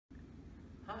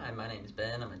Hi, my name is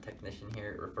Ben. I'm a technician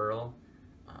here at Referral.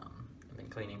 I've been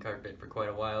cleaning carpet for quite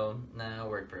a while now.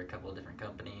 Worked for a couple of different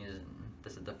companies, and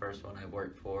this is the first one I've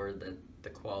worked for that the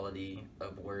quality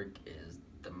of work is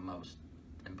the most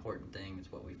important thing. It's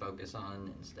what we focus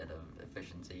on instead of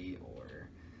efficiency or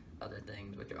other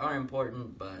things, which are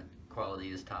important, but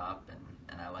quality is top,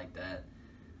 and I like that.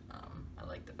 I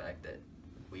like the fact that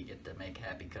we get to make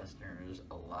happy customers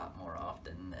a lot more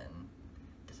often than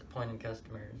disappointed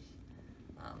customers.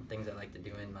 Things I like to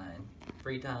do in my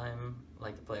free time, I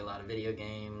like to play a lot of video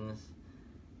games,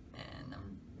 and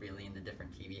I'm really into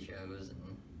different TV shows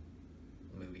and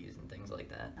movies and things like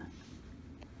that.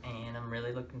 And I'm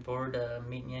really looking forward to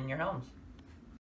meeting you in your homes.